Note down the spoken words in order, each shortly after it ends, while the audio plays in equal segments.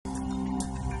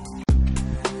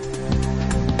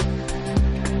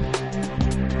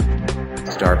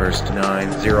Starburst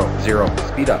 900,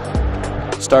 speed up.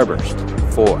 Starburst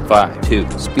 452,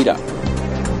 speed up.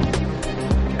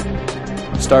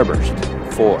 Starburst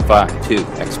 452,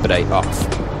 expedite off.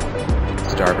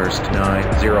 Starburst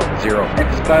 900,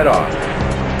 expedite off.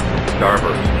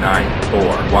 Starburst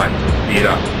 941, speed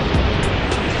up.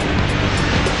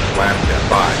 Lambda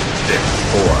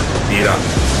 564, speed up.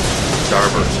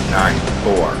 Starburst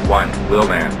 941, will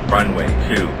land, runway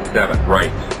 27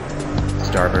 right.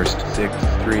 Starburst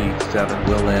 637,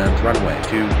 will land, runway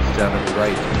 27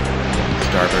 right.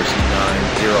 Starburst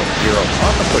 900,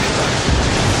 on the push button.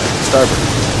 Starburst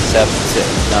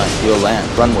 769, will land,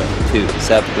 runway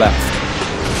 27 left.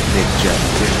 Big Jet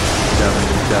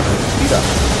 677, speed up.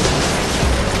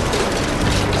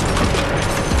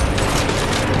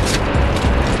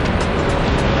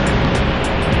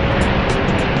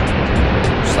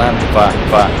 Slam to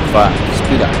 555,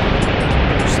 speed up.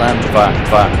 Slam to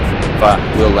 555,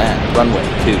 will land, runway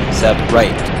 27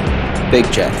 right.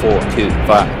 Big Jet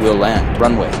 425, will land,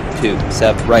 runway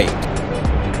 27 right.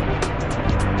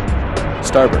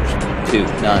 Starburst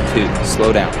 292,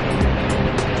 slow down.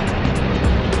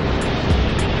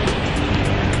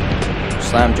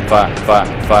 Slam to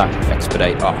 555,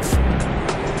 expedite off.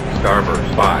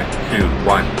 Starburst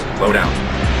 521, slow down.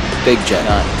 Big Jet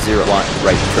 901,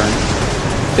 right turn.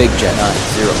 Big Jet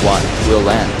 901, will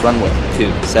land, runway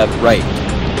 27 right.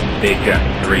 Big Jet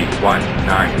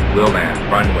 319, will land,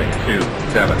 runway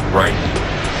 27 right.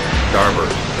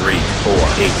 Starburst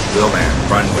 348, will land,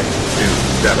 runway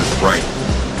 27 right.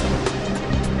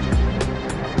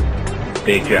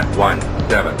 Big Jet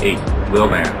 178, will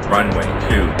land, runway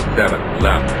 27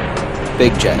 left.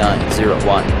 Big Jet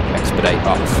 901, expedite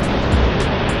off.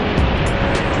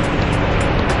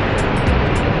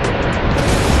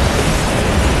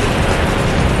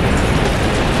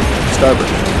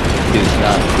 Starburst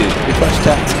 292, request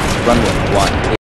taxi, runway 1.